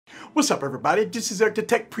What's up, everybody? This is Eric the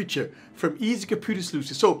Tech Preacher from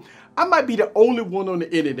AskEazyComputerSolutions. So I might be the only one on the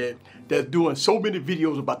internet that's doing so many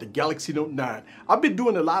videos about the Galaxy Note 9. I've been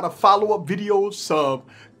doing a lot of follow-up videos, some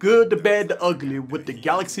good, the bad, the ugly with the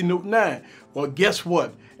Galaxy Note 9. Well, guess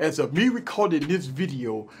what? As of me recording this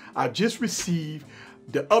video, I just received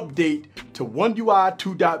the update to One UI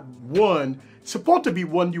 2.1, supposed to be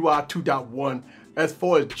One UI 2.1, as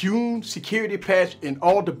far as June security patch and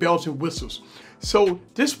all the bells and whistles. So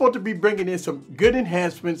this is supposed to be bringing in some good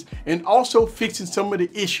enhancements and also fixing some of the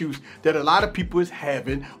issues that a lot of people is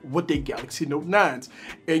having with their Galaxy Note 9s.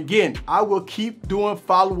 Again, I will keep doing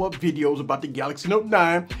follow-up videos about the Galaxy Note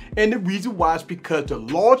 9, and the reason why is because the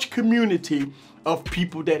large community of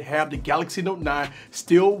people that have the Galaxy Note 9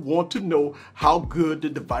 still want to know how good the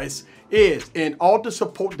device is and all the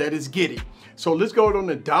support that it's getting. So let's go on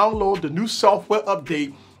and download the new software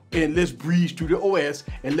update, and let's breeze through the OS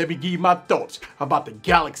and let me give you my thoughts about the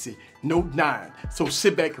Galaxy Note 9. So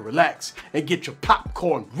sit back and relax and get your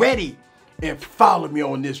popcorn ready and follow me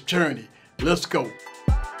on this journey. Let's go.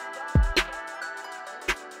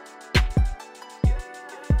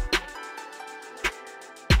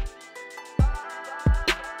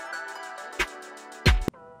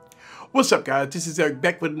 What's up, guys? This is Eric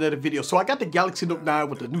back with another video. So I got the Galaxy Note 9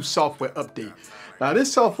 with the new software update. Now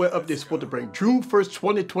this software update is supposed to bring June 1st,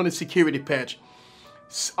 2020 security patch.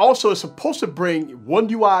 Also, it's supposed to bring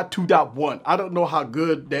One UI 2.1. I don't know how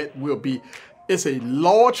good that will be. It's a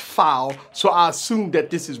large file, so I assume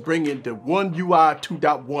that this is bringing the One UI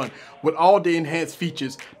 2.1 with all the enhanced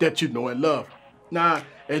features that you know and love. Now,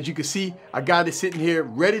 as you can see, I got it sitting here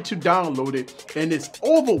ready to download it, and it's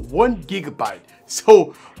over 1 GB.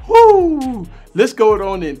 So, whoo, let's go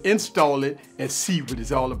on and install it and see what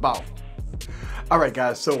it's all about. All right,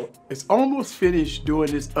 guys, so it's almost finished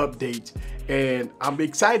doing this update, and I'm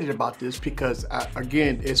excited about this because,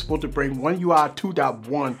 again, it's supposed to bring One UI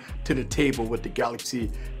 2.1 to the table with the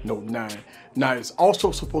Galaxy Note 9. Now, it's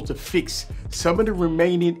also supposed to fix some of the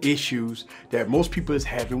remaining issues that most people is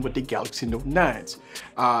having with the Galaxy Note 9s.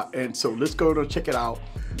 And so let's go and check it out.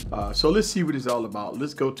 So let's see what it's all about.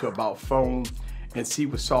 Let's go to About Phone and see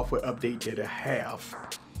what software update that I have.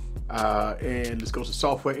 And let's go to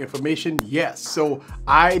software information. Yes, so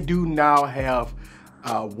I do now have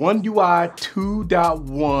One UI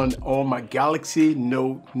 2.1 on my Galaxy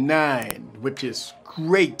Note 9, which is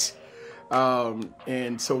great.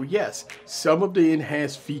 And so yes, some of the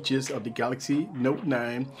enhanced features of the Galaxy Note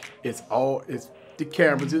 9 it's the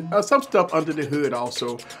cameras, some stuff under the hood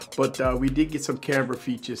also, but we did get some camera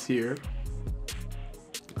features here.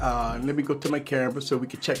 Let me go to my camera so we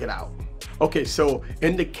can check it out. Okay, so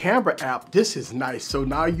in the camera app, this is nice. So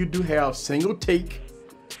now you do have single take,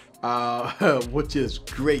 which is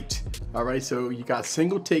great. All right, so you got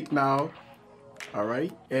single take now. All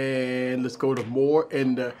right, and let's go to more.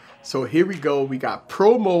 And so here we go. We got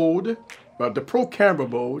pro mode, the pro camera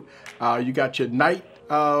mode. You got your night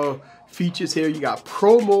features here. You got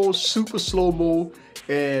pro mode, super slow mode,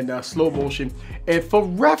 and slow motion. And for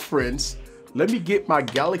reference, let me get my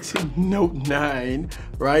Galaxy Note 9,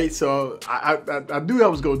 right? So I knew I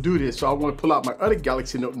was gonna do this, so I want to pull out my other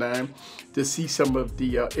Galaxy Note 9 to see some of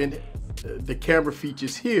the camera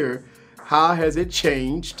features here. How has it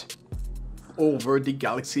changed over the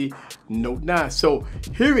Galaxy Note 9? So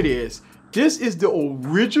here it is. This is the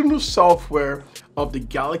original software of the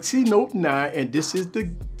Galaxy Note 9, and this is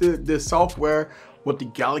the software with the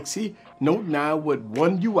Galaxy Note 9 with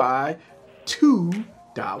One UI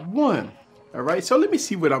 2.1. All right, so let me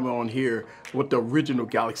see what I'm on here with the original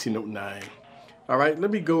Galaxy Note 9. All right,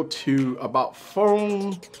 let me go to About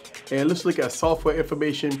Phone, and let's look at software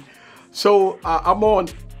information. So I'm on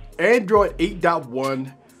Android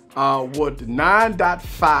 8.1 with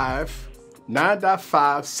 9.5,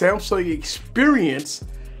 Samsung Experience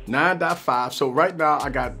 9.5. So right now I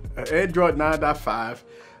got Android 9.5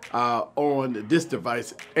 on this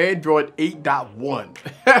device, Android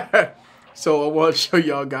 8.1. So I want to show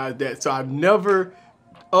y'all guys that. So I've never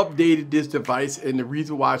updated this device, and the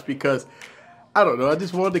reason why is because, I don't know, I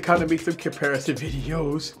just wanted to kind of make some comparison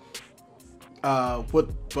videos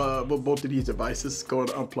with both of these devices. Going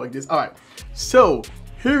to unplug this. All right, so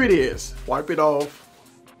here it is. Wipe it off.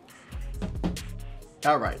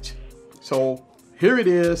 All right, so here it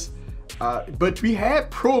is. But we had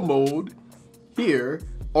Pro mode here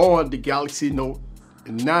on the Galaxy Note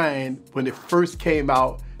 9 when it first came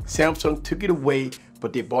out. Samsung took it away,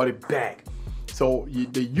 but they brought it back. So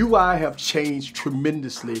the UI have changed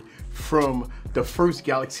tremendously from the first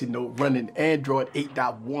Galaxy Note running Android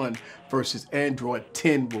 8.1 versus Android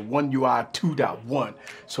 10 with One UI 2.1.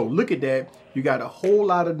 So look at that. you got a whole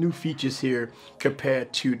lot of new features here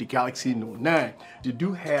compared to the Galaxy Note 9. You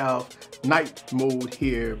do have night mode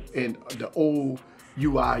here. In the old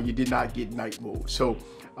UI, you did not get night mode. So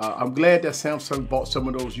I'm glad that Samsung brought some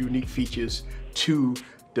of those unique features to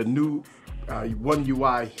the new One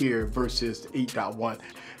UI here versus 8.1.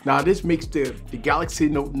 Now this makes the Galaxy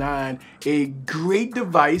Note 9 a great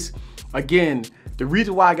device. Again, the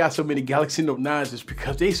reason why I got so many Galaxy Note 9s is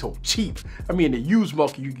because they so cheap. I mean, in the used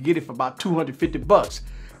market, you can get it for about 250 bucks.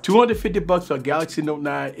 250 bucks for a Galaxy Note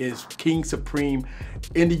 9 is king supreme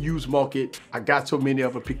in the used market. I got so many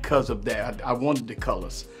of them because of that. I wanted the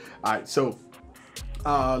colors. All right, so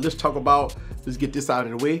let's get this out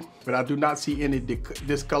of the way. But I do not see any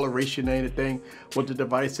discoloration or anything with the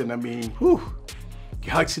device. And I mean, whew,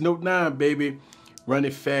 Galaxy Note 9, baby,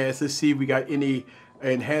 running fast. Let's see if we got any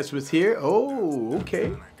enhancements here. Oh,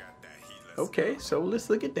 okay. Okay, so let's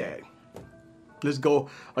look at that. Let's go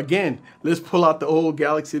again. Let's pull out the old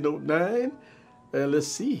Galaxy Note 9 and let's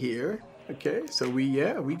see here. Okay, so we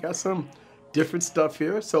got some different stuff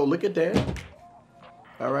here. So look at that.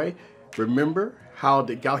 All right. Remember how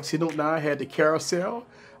the Galaxy Note 9 had the carousel?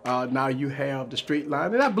 Now you have the straight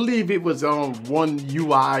line, and I believe it was on One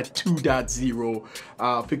UI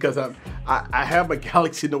 2.0 because I have a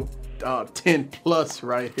Galaxy Note 10 Plus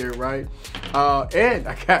right here, right? And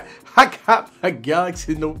I got my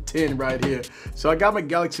Galaxy Note 10 right here. So I got my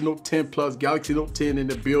Galaxy Note 10 Plus, Galaxy Note 10 in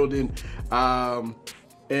the building.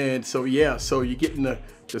 And so yeah, so you're getting the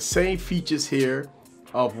same features here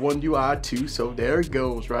of One UI 2. So there it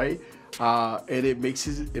goes, right? And it makes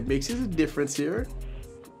a difference here.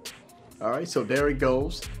 All right, so there it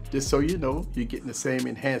goes. Just so you know, you're getting the same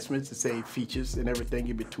enhancements, the same features and everything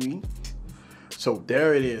in between. So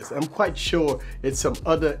there it is. I'm quite sure it's some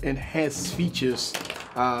other enhanced features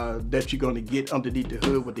that you're going to get underneath the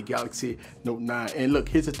hood with the Galaxy Note 9. And look,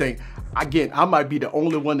 here's the thing. Again, I might be the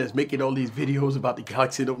only one that's making all these videos about the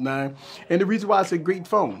Galaxy Note 9. And the reason why it's a great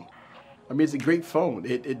phone. I mean, it's a great phone.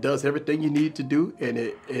 It does everything you need to do, and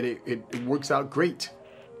it works out great.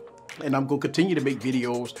 And I'm going to continue to make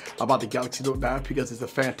videos about the Galaxy Note 9 because it's a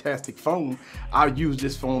fantastic phone. I use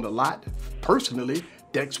this phone a lot personally.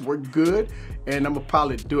 DeX work good, and I'm gonna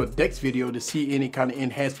probably do a DeX video to see any kind of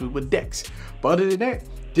enhancement with DeX. But other than that,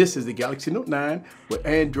 this is the Galaxy Note 9 with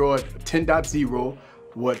Android 10.0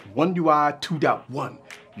 with One UI 2.1.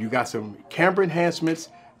 You got some camera enhancements.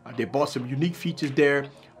 They bought some unique features there.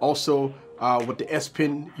 Also, with the S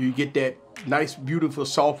Pen, you get that nice, beautiful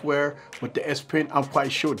software with the S Pen. I'm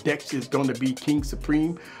quite sure DeX is going to be king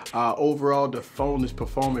supreme. Overall, the phone is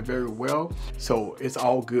performing very well, so it's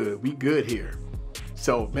all good. We good here.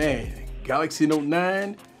 So man, Galaxy Note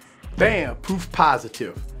 9, bam, proof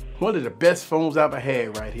positive. One of the best phones I've ever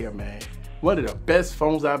had right here, man. One of the best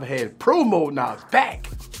phones I've ever had. Pro mode now is back.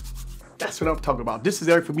 That's what I'm talking about. This is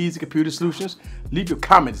Eric from Easy Computer Solutions. Leave your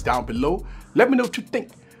comments down below. Let me know what you think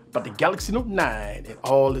about the Galaxy Note 9 in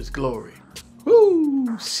all its glory.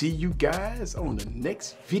 Woo! See you guys on the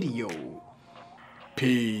next video.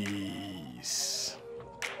 Peace.